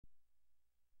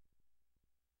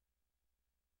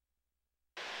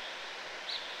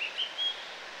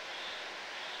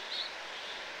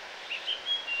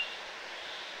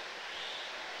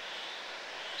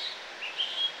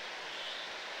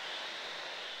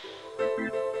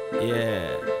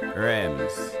Yeah,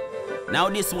 Reymz. Now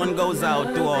this one goes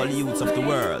out to all youths of the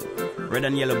world. Red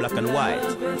and yellow, black and white.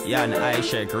 Yan,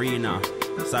 Aishek, Rina,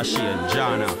 Sashi and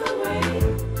Jana.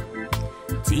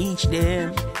 Teach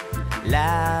them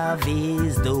love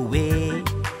is the way.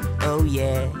 Oh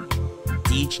yeah.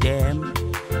 Teach them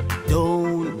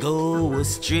don't go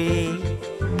astray.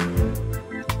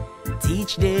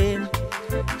 Teach them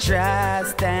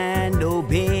trust and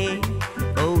obey.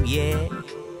 Oh yeah.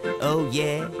 Oh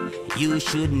yeah, you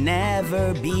should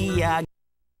never be a.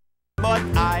 But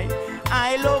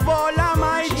I love all of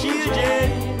my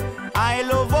children. I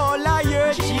love all of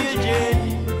your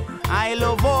children. I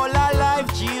love all of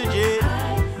life children.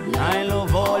 I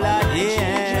love all of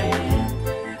them.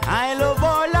 I love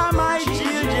all of my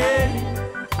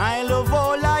children. I love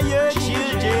all of your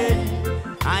children.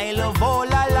 I love all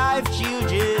of life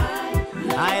children.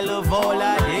 I love all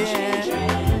of them.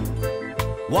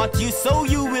 What you sow,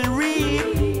 you will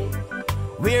reap.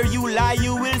 Where you lie,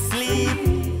 you will sleep.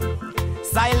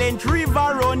 Silent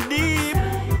river run deep.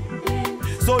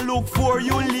 So look for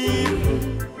you leap.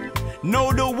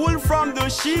 Know the wolf from the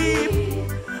sheep.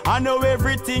 I know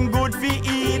everything good for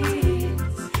eat.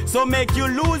 So make you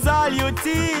lose all your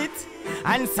teeth.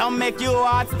 And some make your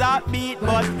heart stop beat.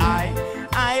 But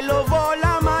I love all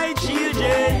of my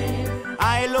children.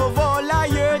 I love all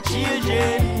of your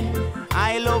children.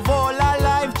 I love all of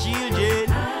life children.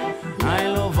 I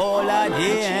love all of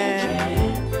them.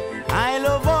 I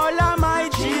love all of my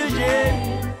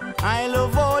children. I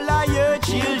love all of your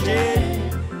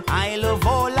children. I love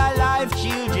all of life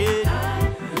children.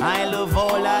 I love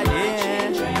all of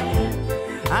them.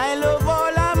 I love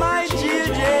all of my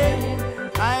children.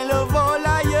 I love all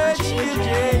of your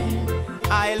children.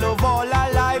 I love all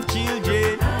of life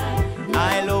children.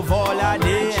 I love all of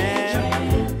them.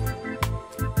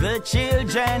 The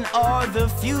children are the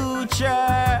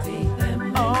future.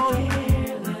 Oh,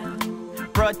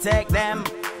 protect them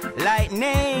like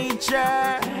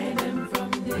nature.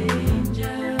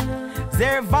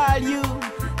 Their value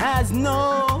has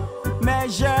no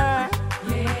measure.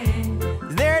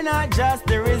 They're not just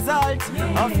the result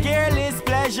of careless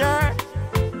pleasure.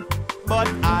 But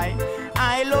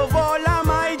I love all of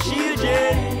my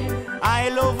children. I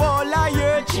love all of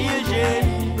your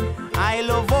children. I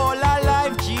love all of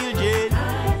life children.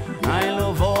 I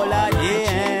love all of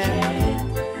them.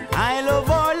 I love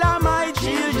all of my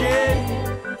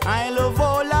children. I love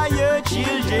all of your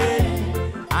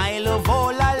children. I love all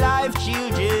of life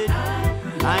children.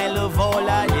 I love all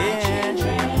of them.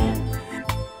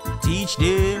 Teach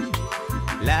them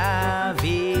love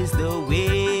is the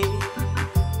way.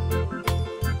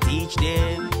 Teach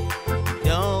them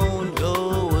don't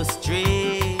go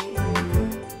astray.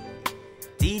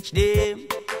 Teach them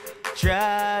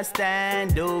trust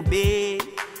and obey.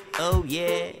 Oh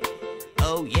yeah,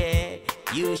 oh yeah,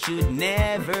 you should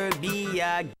never be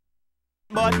a.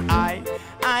 But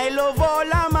I love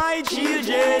all of my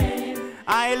children.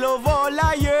 I love all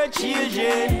of your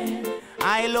children.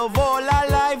 I love all of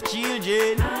life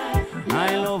children.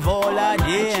 I love all of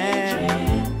them.